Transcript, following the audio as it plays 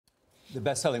The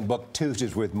best-selling book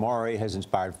Tuesdays with Morrie has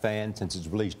inspired fans since its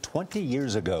release 20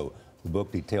 years ago. The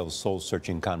book details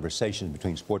soul-searching conversations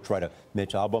between sports writer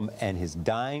Mitch Albom and his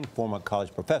dying former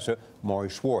college professor,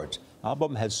 Morrie Schwartz.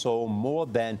 Albom has sold more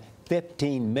than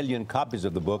 15 million copies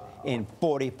of the book in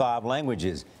 45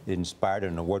 languages. It inspired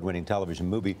an award-winning television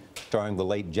movie starring the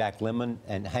late Jack Lemmon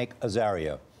and Hank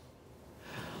Azaria.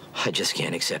 I just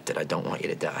can't accept it. I don't want you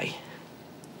to die.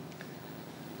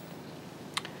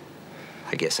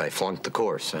 I guess I flunked the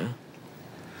course, huh?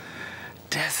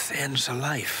 Death ends a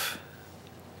life,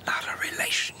 not a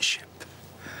relationship.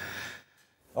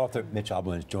 Author Mitch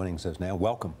Albom is joining us now.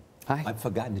 Welcome. Hi. I've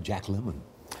forgotten the Jack Lemmon.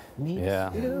 Me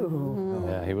too.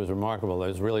 Yeah, he was remarkable. It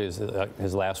was really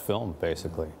his last film,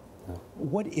 basically. Yeah.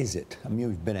 What is it? I mean,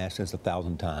 you've been asked this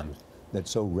 1,000 times, that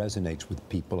so resonates with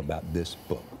people about this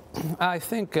book. I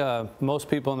think most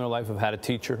people in their life have had a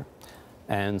teacher,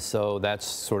 and so that's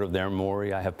sort of their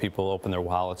Morrie. I have people open their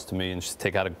wallets to me and just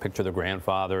take out a picture of their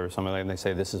grandfather or something like that, and they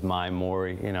say, this is my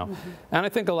Morrie, you know. And I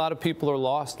think a lot of people are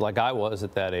lost, like I was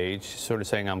at that age, sort of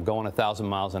saying, I'm going 1,000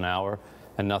 miles an hour,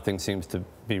 and nothing seems to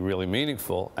be really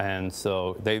meaningful. And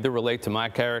so they either relate to my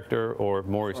character or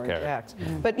Morrie's character.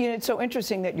 But you know, it's so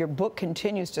interesting that your book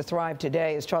continues to thrive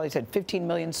today. As Charlie said, 15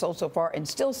 million sold so far and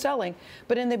still selling.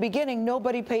 But in the beginning,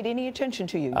 nobody paid any attention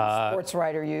to you. Sports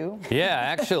writer, you. Yeah,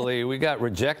 actually, we got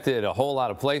rejected a whole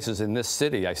lot of places in this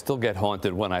city. I still get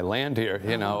haunted when I land here.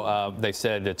 You know, they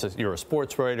said, you're a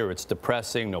sports writer, it's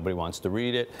depressing, nobody wants to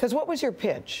read it. Because what was your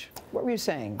pitch? What were you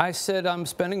saying? I said, I'm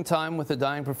spending time with a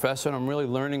dying professor, and I'm really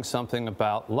learning something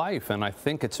about life, and I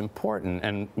think it's important.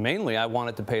 And mainly, I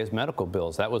wanted to pay his medical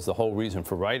bills. That was the whole reason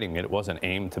for writing it. It wasn't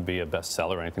aimed to be a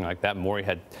bestseller or anything like that. Morrie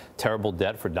had terrible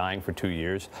debt for dying for 2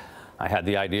 years. I had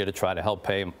the idea to try to help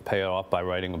pay it off by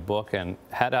writing a book, and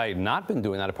had I not been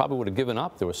doing that, I probably would have given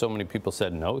up. There were so many people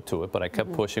said no to it, but I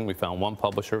kept pushing. We found one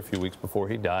publisher a few weeks before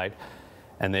he died,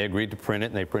 and they agreed to print it,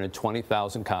 and they printed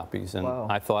 20,000 copies, and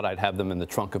I thought I'd have them in the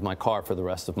trunk of my car for the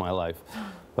rest of my life,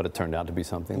 but it turned out to be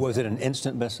something. Was it an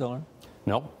instant bestseller?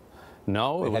 No.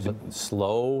 No, it was a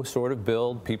slow sort of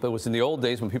build. It was in the old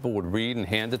days when people would read and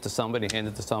hand it to somebody,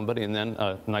 and then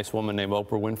a nice woman named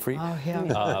Oprah Winfrey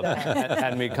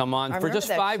had me come on for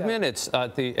just 5 minutes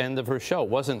at the end of her show.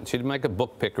 She didn't make a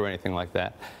book pick or anything like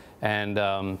that. And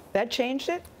that changed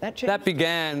it? That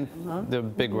began the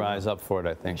big rise up for it,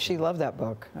 I think. She loved that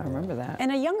book. I remember that.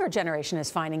 And a younger generation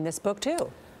is finding this book,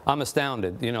 too. I'm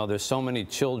astounded. You know, there's so many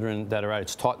children that are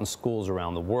it's taught in schools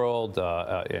around the world,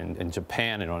 in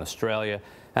Japan and in Australia.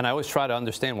 And I always try to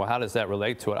understand, well, how does that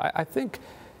relate to it? I think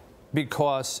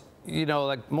because, you know,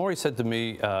 like Morrie said to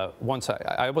me once,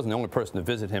 I wasn't the only person to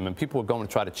visit him, and people would go and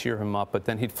try to cheer him up, but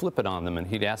then he'd flip it on them, and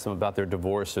he'd ask them about their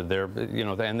divorce or their, you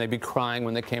know, and they'd be crying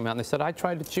when they came out, and they said, I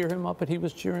tried to cheer him up, but he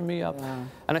was cheering me up.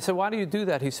 And I said, why do you do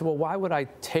that? He said, well, why would I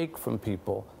take from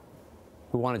people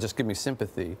who want to just give me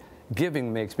sympathy?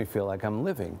 Giving makes me feel like I'm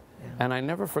living. And I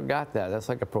never forgot that. That's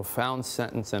like a profound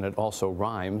sentence, and it also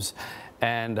rhymes.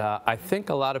 And I think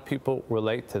a lot of people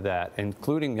relate to that,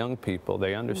 including young people.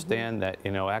 They understand that,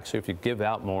 you know, actually if you give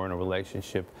out more in a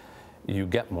relationship, you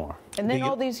get more. And then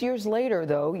all these years later,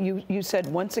 though, you said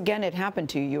once again it happened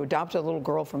to you. You adopted a little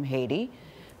girl from Haiti.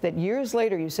 That years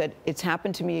later you said, it's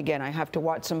happened to me again. I have to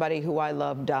watch somebody who I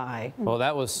love die. Well,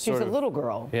 that was She's a little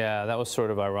girl. Yeah, that was sort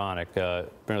of ironic.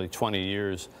 Nearly 20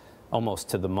 years, almost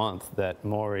to the month, that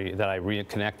I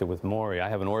reconnected with Morrie. I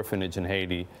have an orphanage in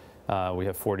Haiti. We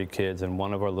have 40 kids, and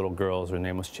one of our little girls, her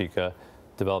name was Chica,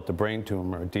 developed a brain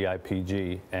tumor,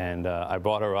 DIPG, and I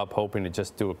brought her up hoping to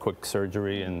just do a quick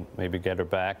surgery and maybe get her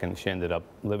back, and she ended up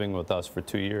living with us for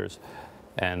 2 years.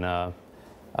 And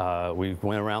we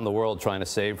went around the world trying to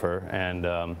save her,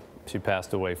 and she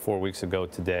passed away 4 weeks ago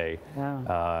today.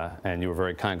 And you were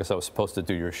very kind because I was supposed to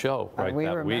do your show that week. We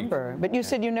remember. But you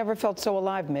said you never felt so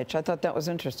alive, Mitch. I thought that was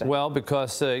interesting. Well,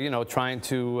 because, you know, trying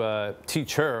to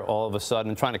teach her all of a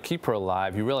sudden, trying to keep her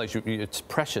alive, you realize it's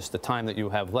precious, the time that you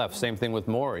have left. Same thing with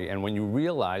Morrie. And when you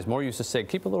realize, Morrie used to say,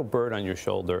 keep a little bird on your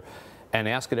shoulder and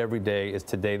ask it every day, is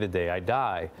today the day I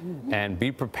die? And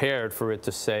be prepared for it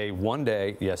to say one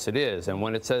day, yes, it is. And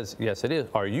when it says, yes, it is,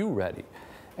 are you ready?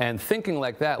 And thinking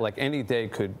like that, like any day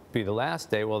could be the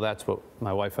last day, well, that's what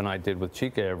my wife and I did with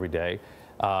Chica every day.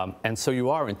 And so you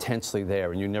are intensely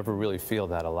there, and you never really feel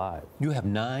that alive. You have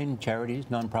 9 charities,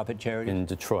 nonprofit charities? In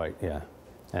Detroit, yeah.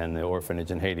 And the orphanage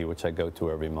in Haiti, which I go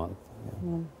to every month.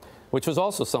 Which was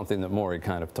also something that Morrie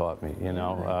kind of taught me, you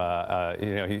know.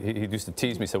 You know, he used to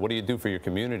tease me, said, what do you do for your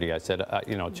community? I said,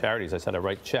 you know, charities. I said, I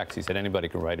write checks. He said, anybody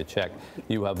can write a check.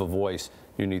 You have a voice.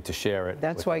 You need to share it.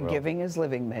 That's why giving is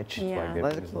living, Mitch.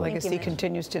 Legacy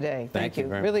continues today. Thank you.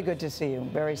 Really good to see you.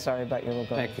 Very sorry about your little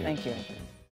girl. Thank you. Thank you.